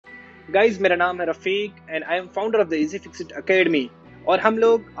Guys मेरा नाम है Rafiq and I am founder of the Eazyfixit Academy और हम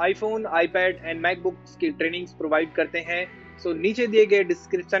लोग आईफोन, आईपैड एंड मैकबुक्स की ट्रेनिंग्स प्रोवाइड करते हैं। सो नीचे दिए गए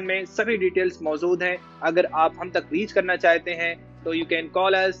डिस्क्रिप्शन में सभी डिटेल्स मौजूद हैं। अगर आप हम तक रीच करना चाहते हैं तो you can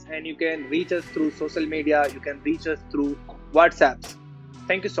call us and you can reach us through social media, you can reach us through WhatsApp.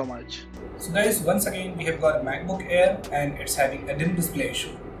 Thank you so much. So guys, once again we have got a MacBook Air and it's having a dim display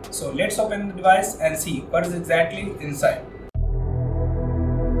issue. So let's open the device and see what is exactly inside.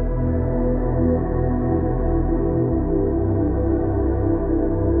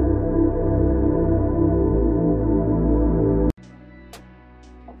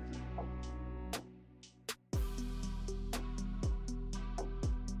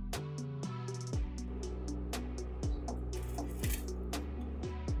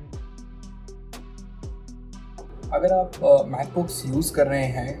 अगर आप MacBooks use कर रहे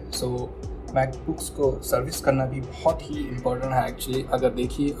हैं सो MacBooks को service करना भी बहुत ही important है एक्चुअली।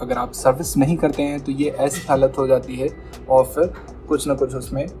 अगर आप सर्विस नहीं करते हैं तो ये ऐसी हालत हो जाती है और फिर कुछ ना कुछ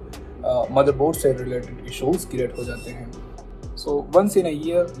उसमें मदरबोर्ड से रिलेटेड इश्यूज क्रिएट हो जाते हैं। So once in a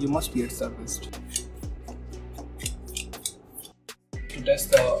year you must get serviced. To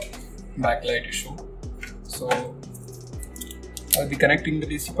test the backlight issue, so I will be connecting the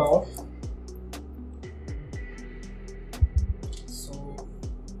DC power.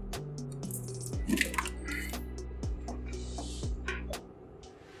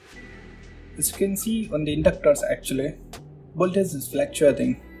 As you can see on the inductors, actually voltage is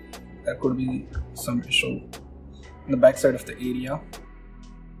fluctuating. There could be some issue in the back side of the area.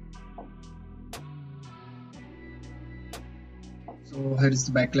 So here is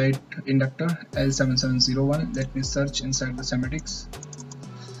the backlight inductor L7701. Let me search inside the schematics.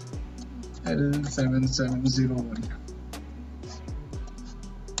 L7701.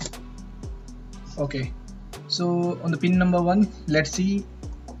 Okay, so on the pin number 1, let's see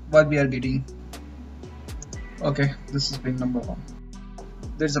what we are getting. Okay, this is pin number 1.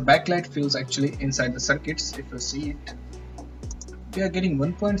 There's a backlight fuse actually inside the circuits. If you see it, we are getting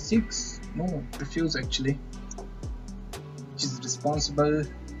 1.6. No, the fuse actually, which is responsible,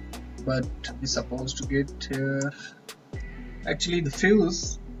 but we're supposed to get here. Actually, the fuse,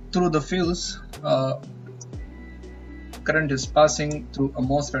 through the fuse, current is passing through a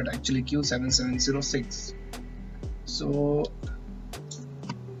MOSFET actually Q7706. So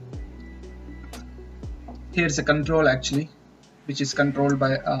here's a control actually, which is controlled by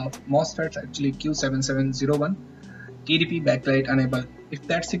MOSFET actually Q7701 TDP backlight enable. If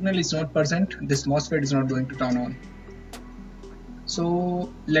that signal is not present, this MOSFET is not going to turn on. So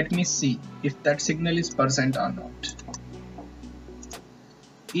let me see if that signal is present or not.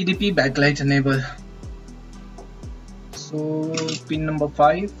 TDP backlight enable. So pin number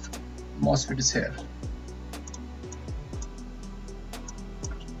 5, MOSFET is here.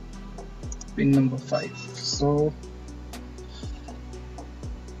 Pin number 5. So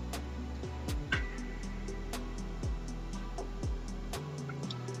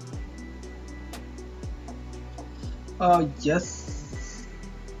yes,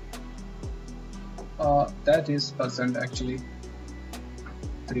 that is percent actually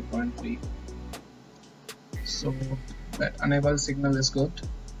 3.3. so that enable signal is good,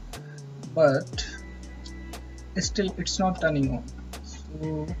 but still it's not turning on.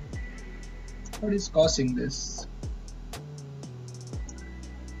 So what is causing this?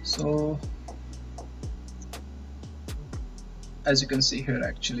 So as you can see here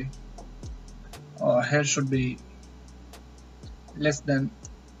actually, here should be less than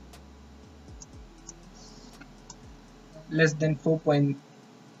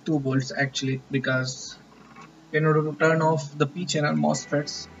 4.2 volts actually, because in order to turn off the P channel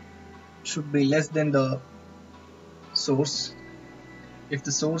MOSFETs should be less than the source. If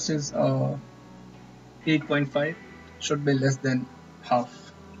the source is 8.5, should be less than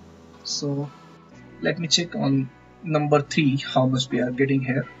half. So let me check on number 3 how much we are getting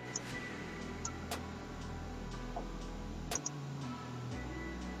here.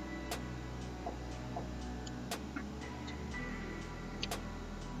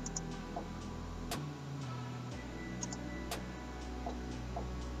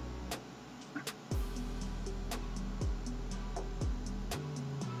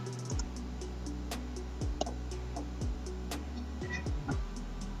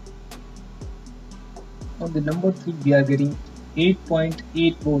 On the number 3 we are getting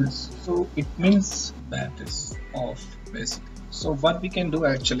 8.8 volts, so it means that is off basically. So what we can do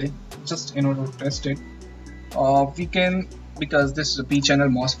actually, just in order to test it, we can, because this is a P channel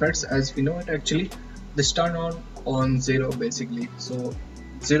MOSFETs as we know it actually, this turn on 0 basically, so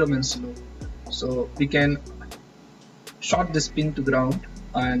 0 means low. So we can short this pin to ground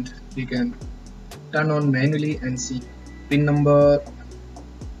and we can turn on manually and see pin number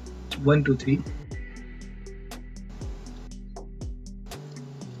 1 to 3.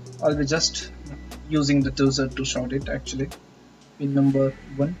 I'll be just using the cursor to short it actually. Pin number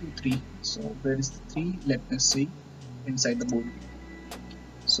 1 to 3. So where is the 3? Let me see inside the board.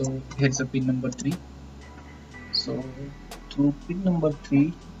 So here's the pin number 3. So through pin number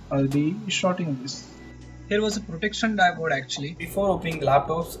 3 I'll be shorting this. Here was a protection diode actually. Before opening the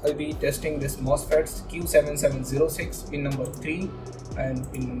laptops, I'll be testing this MOSFETs Q7706 pin number 3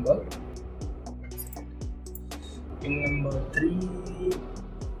 and pin number 3.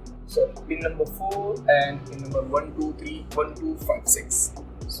 So pin number 4 and pin number 1, 2, 3, 1, 2, 5, 6.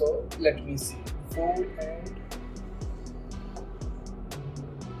 So let me see 4 and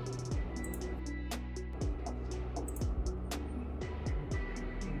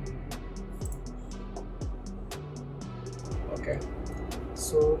okay.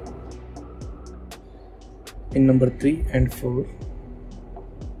 So pin number 3 and 4.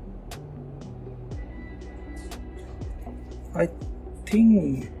 I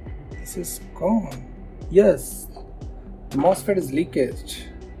think this is gone. Yes, the MOSFET is leakage.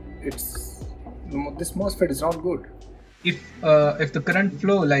 This MOSFET is not good. If the current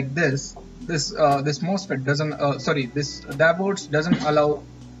flow like this MOSFET doesn't this diodes doesn't allow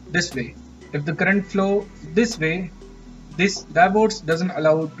this way. If the current flow this way, this diodes doesn't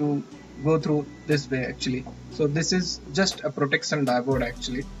allow to go through this way actually. So this is just a protection diode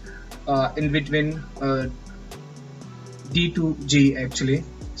actually, in between D to G actually.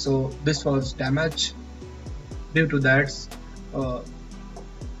 So this was damaged. Due to that,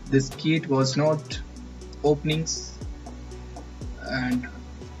 this kit was not openings and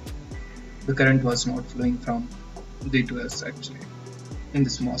the current was not flowing from D to S actually in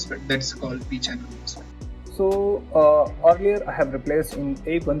this MOSFET. That's called P channel MOSFET. So earlier I have replaced in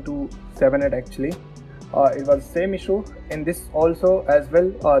 81278 actually. It was the same issue. In this also as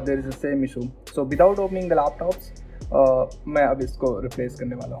well there is the same issue. So without opening the laptops, मैं अब इसको replace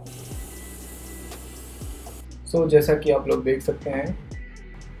करने वाला हूँ. So जैसा कि आप लोग देख सकते हैं,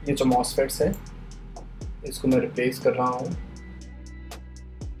 ये जो MOSFETs है इसको मैं रिप्लेस कर रहा हूँ.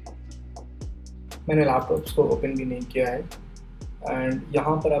 मैंने लैपटॉप्स को ओपन भी नहीं किया है एंड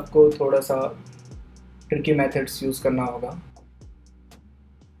यहाँ पर आपको थोड़ा सा ट्रिकी मेथड्स यूज़ करना होगा.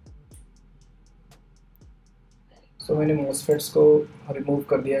 So मैंने MOSFETs को रिमूव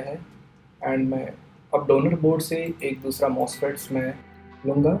कर दिया है एंड मैं अब डोनर बोर्ड से एक दूसरा MOSFETs मैं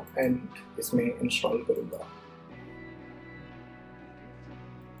लूँगा एंड इसमें इंस्टॉल करूँगा.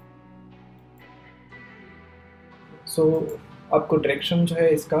 सो आपको डायरेक्शन जो है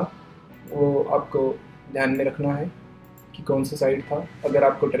इसका वो आपको ध्यान में रखना है कि कौन सा साइड था. अगर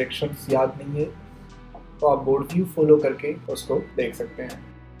आपको डायरेक्शंस याद नहीं है तो आप बोर्ड व्यू फॉलो करके उसको देख सकते हैं.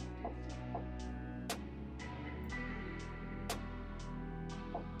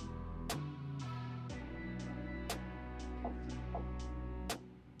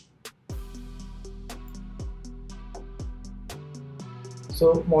 So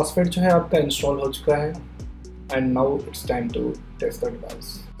MOSFET जो है आपका इंस्टॉल हो चुका है and now it's time to test the device.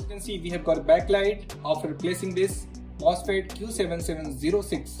 As you can see, we have got backlight after replacing this MOSFET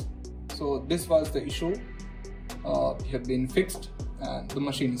Q7706. So this was the issue. It have been fixed and the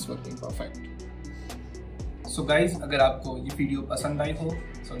machine is working perfect. So guys, अगर आपको ये video पसंद आई हो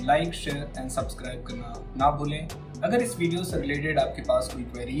तो like, share and subscribe करना ना भूलें. अगर इस वीडियो से रिलेटेड आपके पास कोई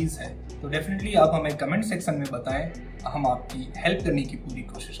क्वेरीज है तो डेफिनेटली आप हमें कमेंट सेक्शन में बताएं. हम आपकी हेल्प करने की पूरी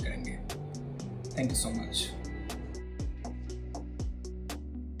कोशिश करेंगे. Thank you so much.